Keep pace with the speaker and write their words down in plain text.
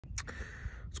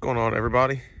What's going on,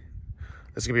 everybody?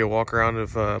 This is gonna be a walk around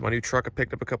of my new truck I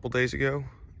picked up a couple days ago.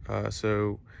 This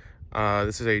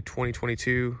is a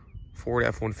 2022 Ford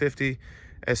F-150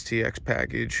 STX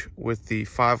package with the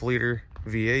 5-liter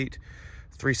V8,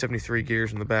 373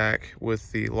 gears in the back with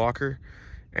the locker.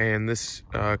 And this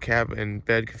cab and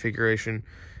bed configuration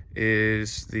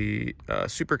is the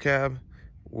super cab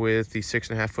with the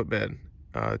 6.5-foot bed.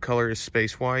 The color is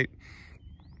space white.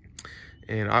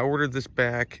 And I ordered this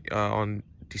back on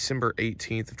December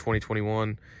 18th of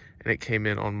 2021, and it came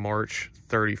in on March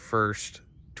 31st,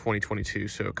 2022,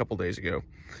 so a couple days ago.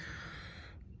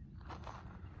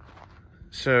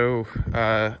 So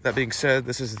that being said,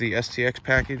 this is the STX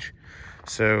package.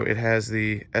 So it has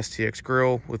the STX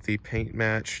grille with the paint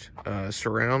matched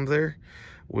surround there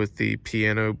with the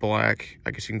piano black,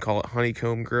 I guess you can call it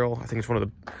honeycomb grill. I think it's one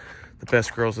of the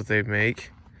best grills that they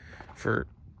make for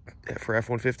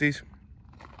F-150s.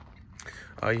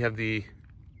 You have the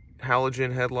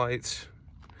halogen headlights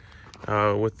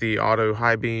with the auto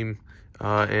high beam,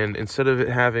 and instead of it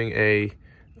having a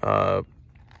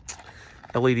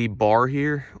LED bar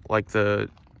here like the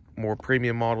more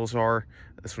premium models are,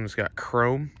 this one's got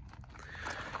chrome.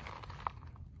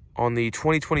 On the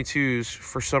 2022s,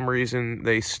 for some reason,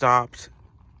 they stopped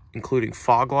including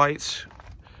fog lights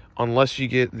unless you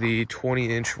get the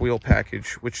 20-inch wheel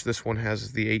package, which this one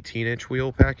has the 18-inch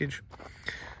wheel package.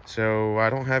 So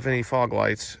I don't have any fog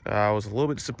lights. I was a little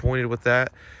bit disappointed with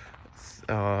that.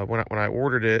 When I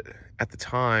ordered it at the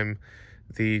time,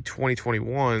 the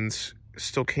 2021s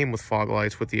still came with fog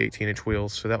lights with the 18-inch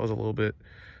wheels, so that was a little bit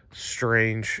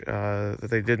strange that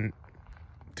they didn't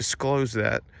disclose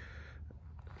that.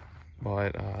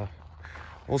 But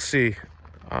we'll see.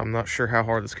 I'm not sure how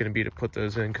hard it's going to be to put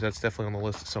those in, because that's definitely on the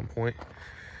list at some point.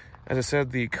 As I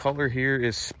said, the color here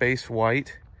is space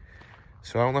white.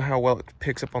 So I don't know how well it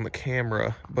picks up on the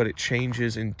camera, but it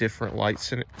changes in different light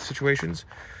situations.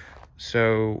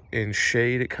 So in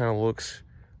shade, it kind of looks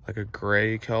like a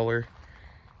gray color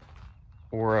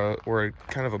or a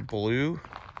kind of a blue.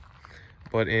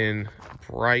 But in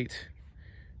bright,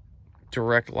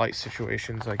 direct light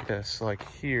situations, I guess, like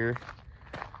here,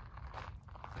 it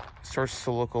starts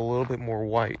to look a little bit more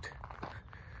white.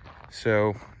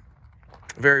 So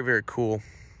very, very cool.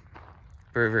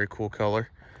 Very, very cool color.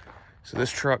 So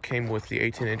this truck came with the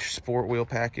 18-inch sport wheel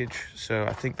package. So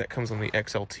I think that comes on the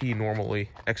XLT normally,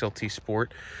 XLT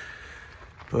Sport.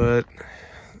 But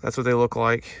that's what they look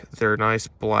like. They're nice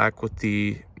black with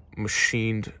the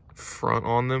machined front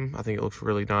on them. I think it looks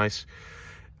really nice.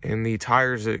 And the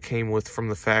tires that it came with from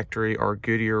the factory are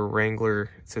Goodyear Wrangler,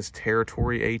 it says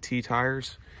Territory AT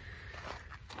tires.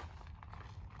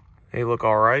 They look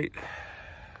all right.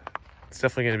 It's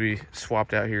definitely going to be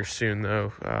swapped out here soon,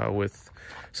 though, with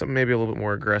something maybe a little bit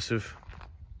more aggressive.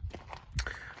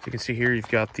 So you can see here, you've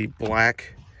got the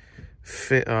black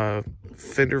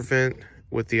fender vent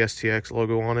with the STX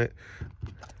logo on it.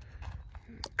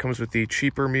 Comes with the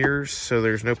cheaper mirrors, so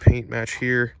there's no paint match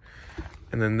here.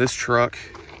 And then this truck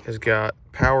has got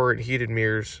power and heated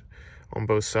mirrors on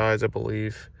both sides, I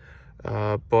believe.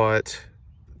 But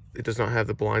it does not have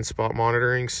the blind spot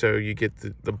monitoring, so you get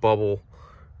the bubble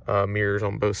mirrors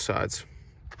on both sides.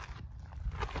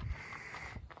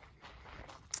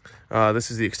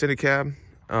 This is the extended cab.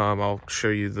 I'll show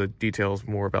you the details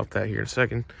more about that here in a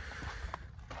second.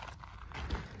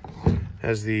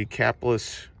 Has the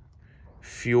capless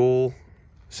fuel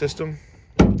system.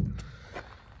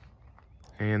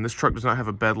 And this truck does not have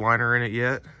a bed liner in it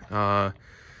yet.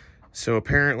 So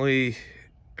apparently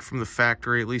from the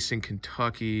factory, at least in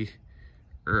Kentucky,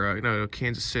 or no,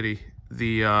 Kansas City,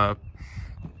 the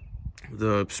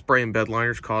spray and bed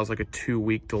liners cause like a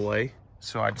 2-week delay.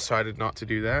 So I decided not to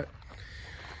do that.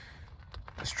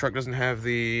 This truck doesn't have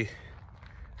the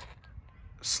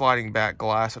sliding back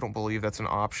glass. I don't believe that's an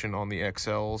option on the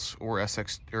XLs or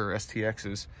SX or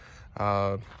STXs.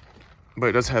 But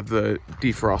it does have the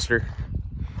defroster.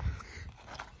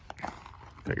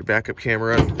 Got your backup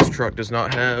camera. This truck does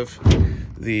not have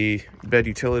the bed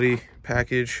utility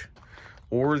package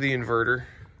or the inverter.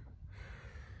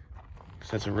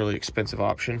 So that's a really expensive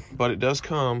option. But it does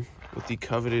come with the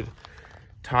coveted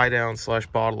tie down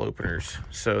 / bottle openers.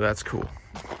 So that's cool.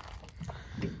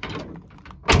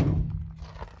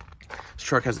 This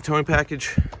truck has a towing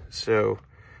package. So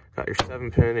got your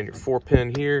 7-pin and your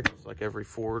 4-pin here, just like every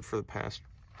Ford for the past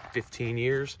 15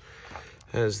 years.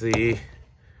 Has the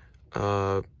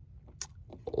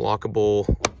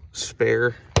lockable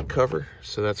spare cover,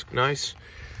 so that's nice.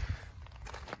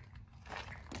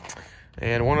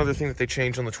 And one other thing that they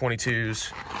changed on the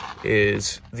 22s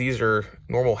is these are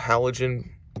normal halogen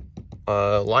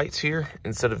lights here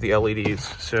instead of the LEDs.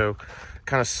 So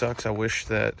kind of sucks. I wish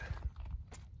that,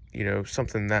 you know,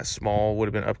 something that small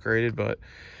would have been upgraded, but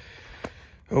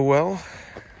oh well.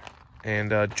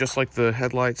 And just like the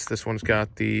headlights, this one's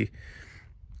got the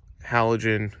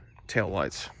halogen tail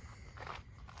lights.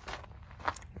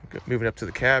 Moving up to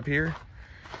the cab here.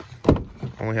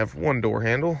 Only have one door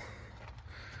handle,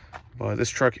 but this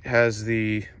truck has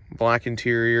the black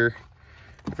interior.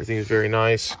 Everything is very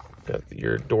nice. Got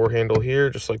your door handle here,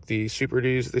 just like the Super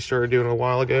Ds that they started doing a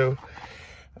while ago.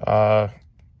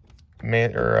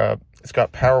 It's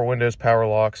got power windows, power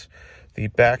locks. The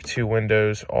back two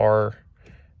windows are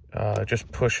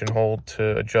just push and hold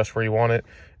to adjust where you want it.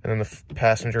 And then the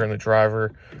passenger and the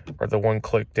driver are the one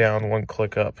click down, one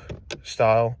click up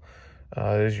style.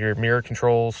 There's your mirror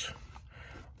controls,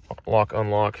 lock,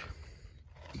 unlock.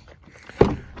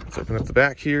 Let's open up the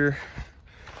back here.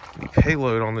 The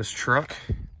payload on this truck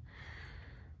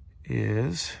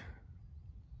is,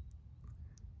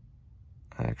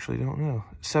 I actually don't know,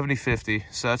 7050.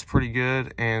 So that's pretty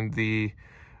good. And the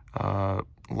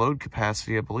load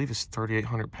capacity, I believe, is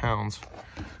 3,800 pounds.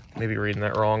 Maybe reading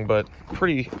that wrong, but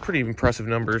pretty impressive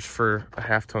numbers for a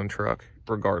half-ton truck,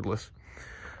 regardless.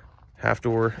 Half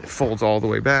door, it folds all the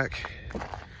way back.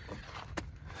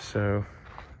 So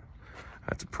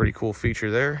that's a pretty cool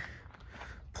feature there.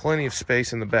 Plenty of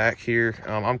space in the back here.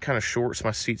 I'm kind of short, so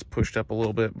my seat's pushed up a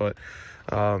little bit, but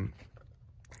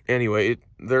anyway,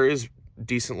 there is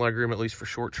decent legroom, at least for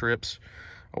short trips.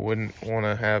 I wouldn't want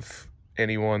to have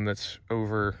anyone that's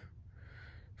over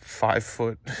 5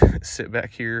 foot sit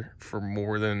back here for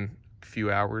more than a few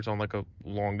hours on like a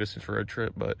long distance road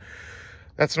trip, but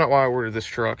that's not why I ordered this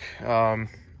truck.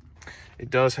 It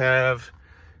does have,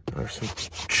 there's some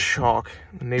chalk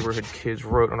neighborhood kids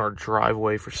wrote on our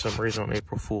driveway for some reason on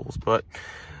April Fools, but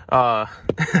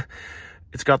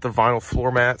it's got the vinyl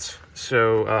floor mats.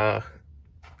 So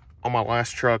on my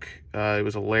last truck, it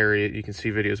was a Lariat. You can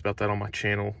see videos about that on my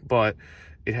channel, but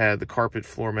it had the carpet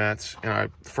floor mats,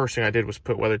 and the first thing I did was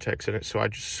put WeatherTechs in it, so I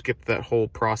just skipped that whole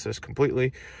process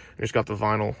completely. And just got the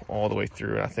vinyl all the way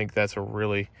through, and I think that's a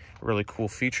really cool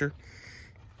feature.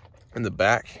 In the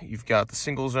back, you've got the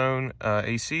single zone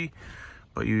AC,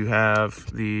 but you have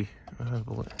the,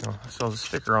 it still has a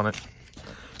sticker on it.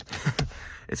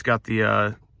 It's got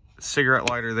the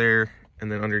cigarette lighter there,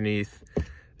 and then underneath,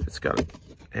 it's got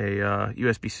a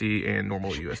USB-C and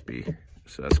normal USB.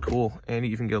 So that's cool, and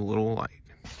you even get a little light.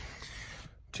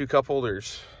 2 cup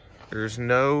holders. There's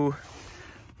no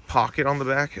pocket on the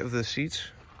back of the seats,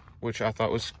 which I thought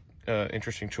was an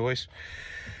interesting choice.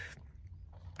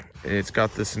 It's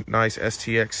got this nice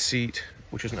STX seat,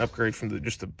 which is an upgrade from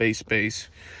just the base.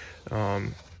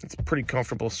 It's pretty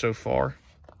comfortable so far.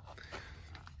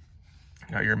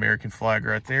 Got your American flag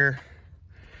right there.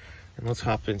 And let's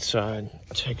hop inside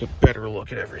and take a better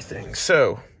look at everything.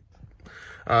 So,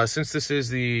 since this is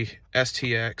the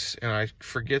STX, and I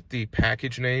forget the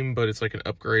package name, but it's like an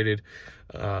upgraded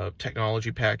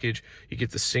technology package. You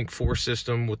get the Sync 4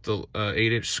 system with the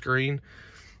 8-inch screen.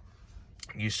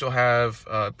 You still have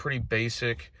pretty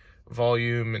basic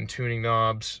volume and tuning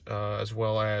knobs, as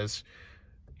well as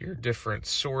your different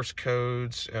source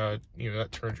codes. You know,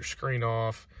 that turns your screen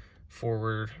off,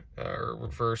 forward or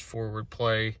reverse forward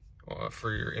play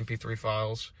for your MP3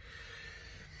 files.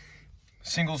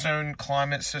 Single zone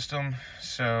climate system,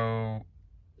 so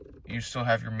you still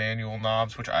have your manual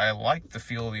knobs, which I like the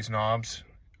feel of these knobs.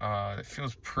 It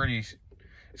feels pretty,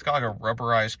 it's got like a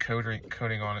rubberized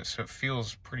coating on it, so it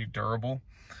feels pretty durable.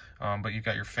 But you've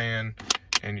got your fan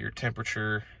and your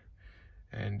temperature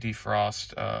and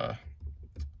defrost,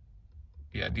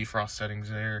 defrost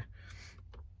settings there.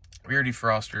 Rear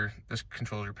defroster, this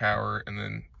controls your power, and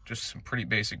then just some pretty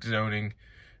basic zoning,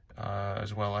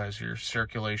 as well as your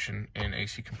circulation and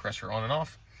AC compressor on and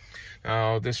off.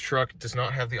 Now, this truck does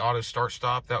not have the auto start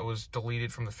stop. That was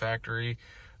deleted from the factory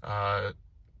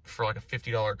for like a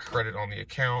 $50 credit on the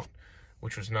account,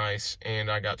 which was nice, and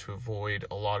I got to avoid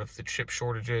a lot of the chip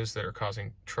shortages that are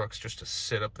causing trucks just to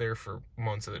sit up there for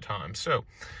months at a time. So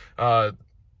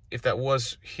if that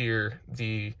was here,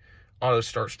 the auto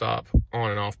start stop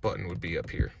on and off button would be up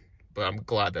here, but I'm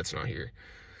glad that's not here.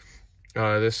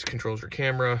 This controls your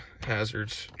camera,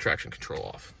 hazards, traction control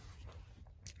off.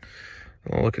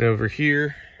 Looking over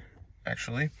here,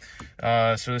 actually,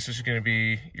 so this is going to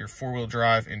be your 4-wheel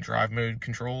drive and drive mode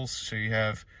controls. So you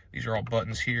have, these are all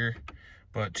buttons here,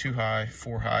 but 2 high,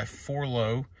 4 high, 4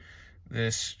 low.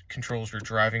 This controls your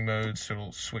driving mode, so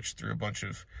it'll switch through a bunch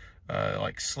of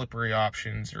like slippery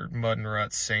options or mud and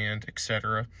ruts, sand,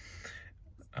 etc.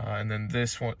 And then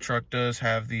this truck does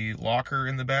have the locker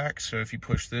in the back, so if you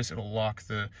push this, it'll lock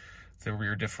the the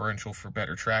rear differential for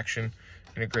better traction.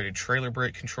 Integrated trailer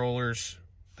brake controllers.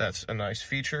 That's a nice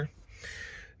feature.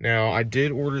 Now, I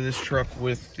did order this truck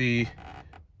with the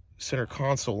center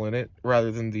console in it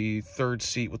rather than the third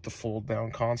seat with the fold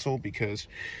down console because,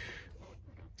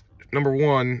 number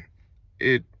one,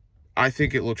 I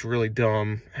think it looks really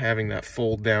dumb having that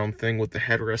fold down thing with the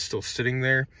headrest still sitting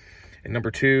there. And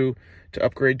number two, to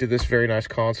upgrade to this very nice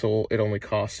console, it only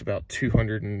costs about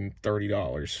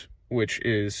 $230, which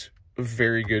is a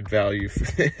very good value for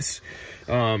this.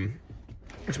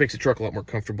 Which makes the truck a lot more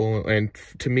comfortable and,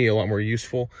 to me, a lot more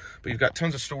useful. But you've got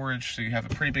tons of storage, so you have a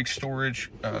pretty big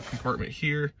storage compartment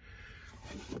here.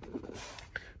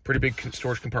 Pretty big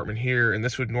storage compartment here, and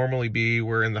this would normally be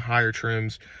where in the higher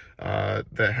trims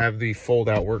that have the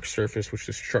fold-out work surface, which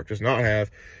this truck does not have,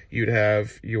 you'd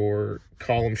have your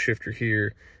column shifter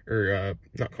here, or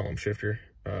not column shifter,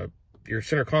 your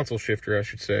center console shifter, I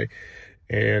should say,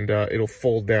 and it'll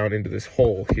fold down into this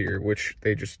hole here, which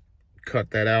they just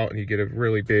cut that out and you get a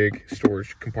really big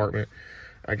storage compartment.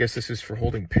 I guess this is for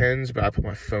holding pens, but I put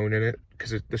my phone in it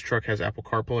because this truck has Apple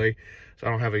CarPlay, so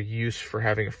I don't have a use for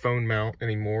having a phone mount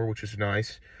anymore, which is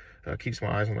nice. Keeps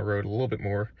my eyes on the road a little bit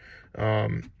more.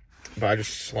 But I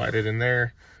just slide it in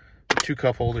there, 2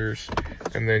 cup holders,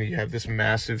 and then you have this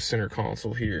massive center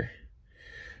console here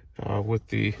with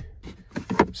the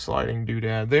sliding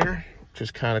doodad there, which is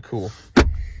kind of cool.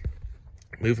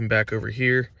 Moving back over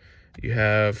here, you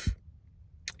have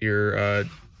your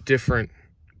different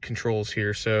controls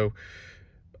here. So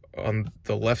on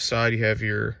the left side, you have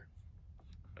your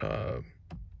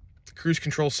cruise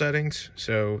control settings.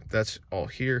 So that's all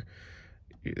here.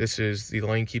 This is the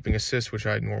lane keeping assist, which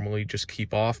I normally just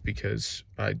keep off because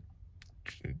it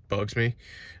bugs me.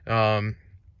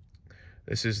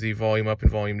 This is the volume up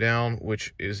and volume down,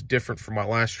 which is different from my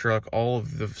last truck. All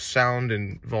of the sound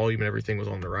and volume and everything was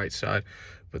on the right side,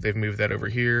 but they've moved that over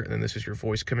here. And then this is your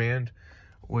voice command,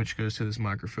 which goes to this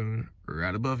microphone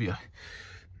right above you.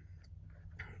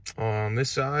 On this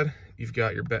side, you've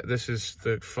got your back. This is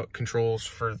the controls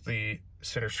for the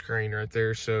center screen right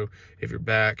there. So if you're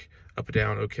back, up and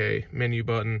down, okay, menu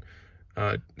button.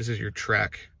 This is your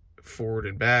track forward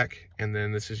and back. And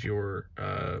then this is your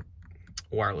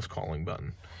wireless calling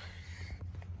button.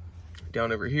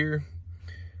 Down over here,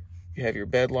 you have your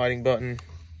bed lighting button.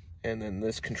 And then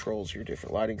this controls your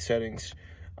different lighting settings.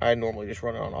 I normally just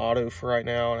run it on auto for right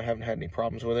now, and I haven't had any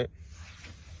problems with it.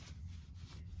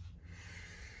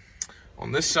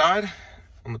 On this side,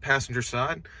 on the passenger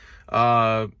side,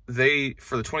 for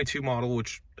the 22 model,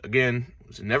 which again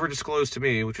was never disclosed to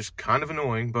me, which is kind of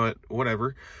annoying, but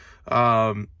whatever,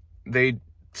 they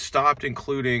stopped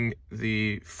including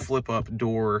the flip-up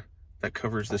door that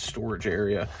covers the storage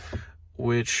area,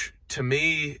 which to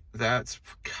me, that's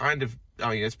kind of,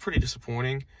 I mean, it's pretty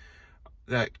disappointing.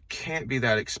 That can't be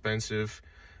that expensive,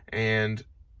 and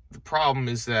the problem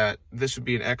is that this would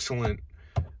be an excellent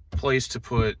place to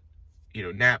put, you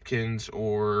know, napkins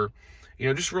or, you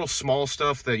know, just real small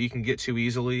stuff that you can get to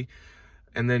easily.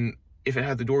 And then if it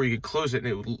had the door, you could close it and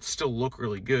it would still look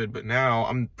really good. But now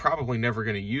I'm probably never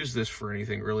going to use this for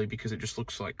anything really, because it just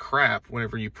looks like crap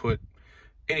whenever you put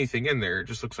anything in there. It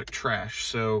just looks like trash.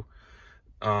 So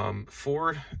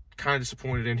Ford, kind of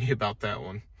disappointed in you about that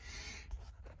one.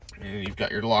 And you've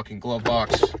got your lock and glove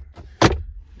box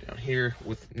down here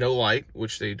with no light,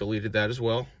 which they deleted that as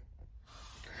well.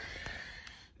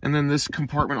 And then this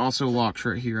compartment also locks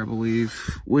right here, I believe,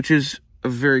 which is a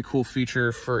very cool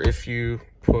feature for if you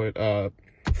put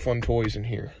fun toys in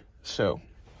here. So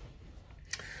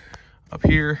up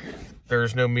here,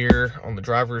 there's no mirror on the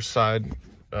driver's side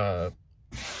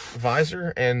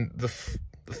visor, and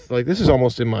like this is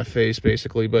almost in my face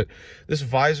basically, but this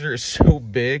visor is so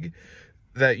big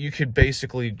that you could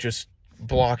basically just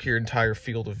block your entire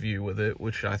field of view with it,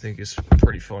 which I think is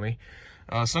pretty funny.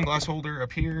 Sunglass holder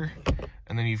up here,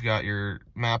 and then you've got your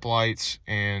map lights,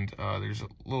 and there's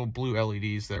little blue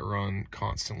LEDs that run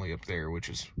constantly up there, which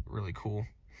is really cool.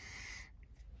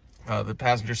 The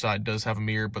passenger side does have a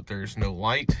mirror, but there's no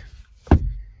light.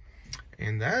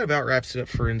 And that about wraps it up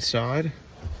for inside.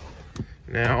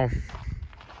 Now,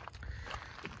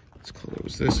 let's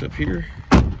close this up here.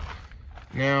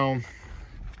 Now,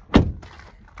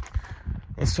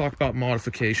 let's talk about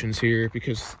modifications here,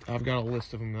 because I've got a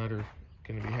list of them that are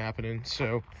going to be happening.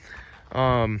 So,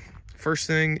 first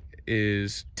thing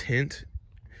is tint.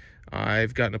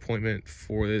 I've got an appointment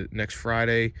for the next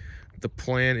Friday. The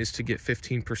plan is to get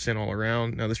 15% all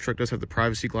around. Now, this truck does have the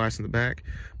privacy glass in the back,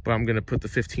 but I'm going to put the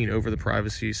 15 over the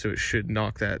privacy, so it should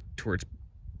knock that towards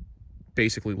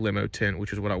basically limo tint,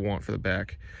 which is what I want for the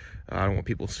back. I don't want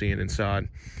people seeing inside.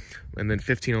 And then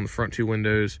 15 on the front two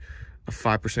windows. a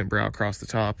 5% brow across the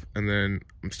top, and then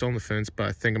I'm still on the fence, but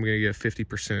I think I'm gonna get a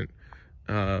 50%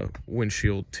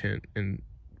 windshield tint and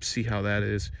see how that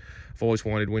is. I've always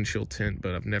wanted windshield tint,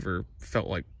 but I've never felt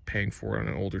like paying for it on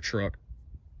an older truck.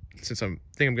 Since I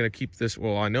think I'm gonna keep this,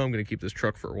 well, I know I'm gonna keep this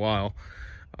truck for a while,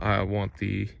 I want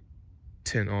the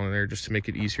tint on there just to make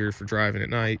it easier for driving at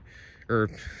night, or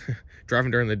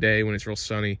driving during the day when it's real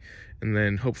sunny, and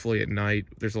then hopefully at night.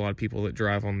 There's a lot of people that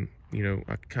drive on, you know,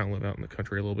 I kind of live out in the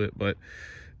country a little bit, but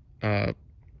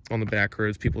on the back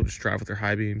roads, people just drive with their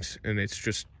high beams, and it's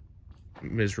just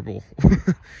miserable.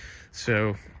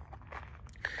 So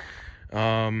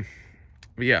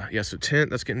but yeah, so tint,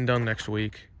 that's getting done next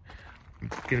week. I'm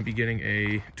gonna be getting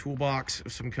a toolbox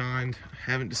of some kind.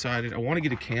 I haven't decided. I want to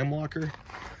get a cam locker,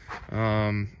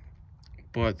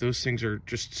 but those things are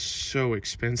just so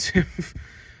expensive.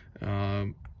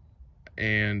 And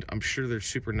I'm sure they're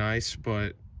super nice,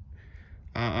 but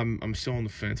I'm still on the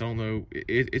fence. I don't know.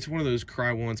 It's one of those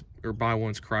cry once or buy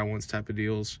once, cry once type of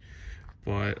deals,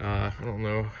 but I don't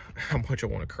know how much I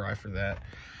want to cry for that.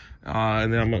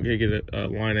 And then I'm gonna get a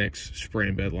Line-X spray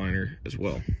and bed liner as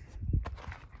well.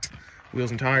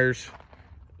 Wheels and tires,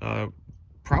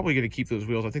 probably gonna keep those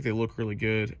wheels. I think they look really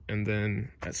good. And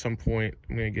then at some point,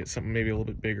 I'm gonna get something maybe a little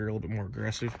bit bigger, a little bit more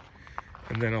aggressive.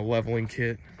 And then a leveling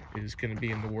kit is gonna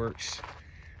be in the works.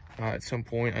 At some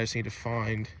point, I just need to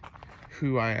find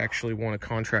who I actually want to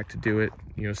contract to do it.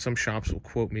 You know, some shops will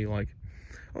quote me like,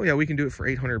 oh yeah, we can do it for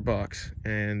 800 bucks.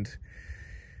 And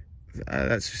that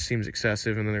just seems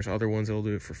excessive. And then there's other ones that'll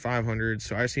do it for 500.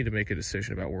 So I just need to make a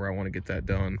decision about where I want to get that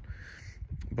done.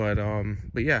 But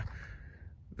yeah,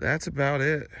 that's about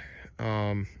it.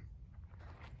 I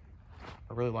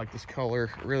really like this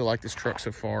color. I really like this truck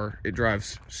so far. It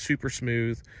drives super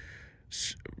smooth,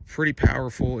 pretty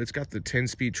powerful. It's got the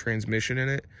 10-speed transmission in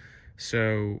it,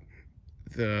 so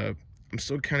I'm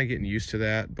still kind of getting used to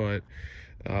that, but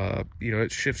you know,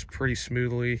 it shifts pretty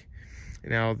smoothly.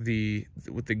 Now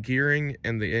with the gearing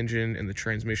and the engine and the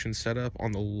transmission setup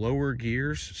on the lower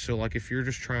gears, so like if you're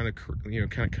just trying to, you know,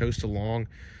 kind of coast along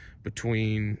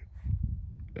between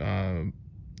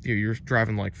you're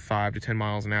driving like 5 to 10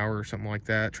 miles an hour or something like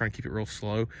that, trying to keep it real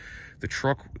slow, the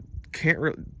truck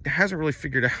hasn't really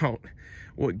figured out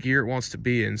what gear it wants to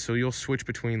be in. So you'll switch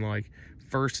between like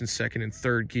first and second and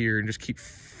third gear and just keep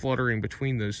fluttering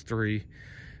between those three.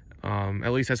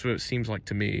 At least that's what it seems like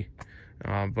to me.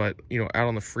 But you know, out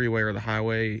on the freeway or the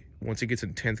highway, once it gets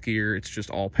in 10th gear, it's just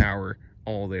all power,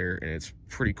 all there, and it's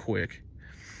pretty quick.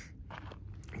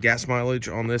 Gas mileage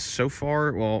on this so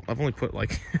far, well, I've only put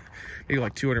like maybe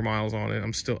like 200 miles on it.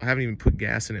 I haven't even put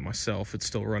gas in it myself. It's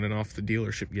still running off the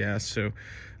dealership gas. So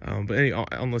but anyway,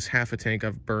 on this half a tank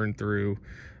I've burned through,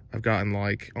 I've gotten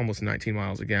like almost 19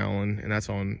 miles a gallon, and that's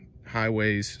on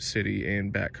highways, city,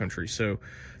 and backcountry. So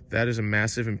that is a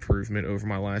massive improvement over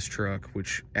my last truck,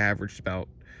 which averaged about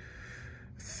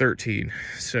 13.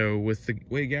 So with the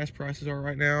way gas prices are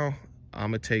right now,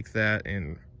 I'm gonna take that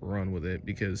and run with it,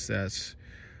 because that's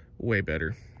way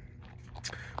better.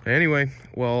 But anyway,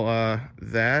 well,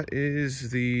 that's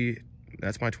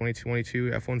my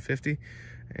 2022 F-150,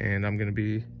 and I'm gonna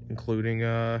be including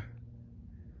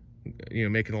you know,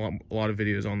 making a lot of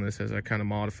videos on this as I kind of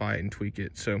modify it and tweak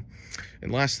it. So,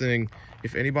 and last thing,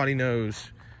 if anybody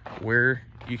knows where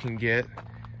you can get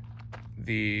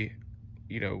the,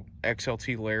 you know,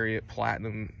 XLT Lariat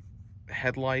Platinum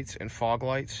headlights and fog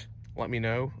lights, let me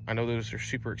know. I know those are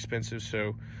super expensive,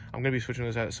 so I'm gonna be switching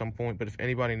those out at some point, but if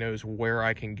anybody knows where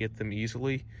I can get them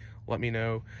easily, let me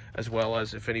know, as well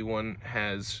as if anyone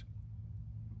has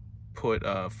put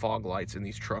fog lights in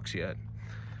these trucks yet.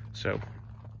 So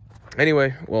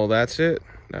anyway, well, that's it.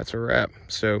 That's a wrap.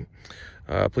 So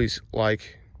please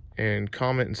like and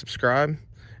comment and subscribe,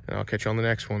 and I'll catch you on the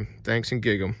next one. Thanks, and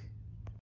gig 'em.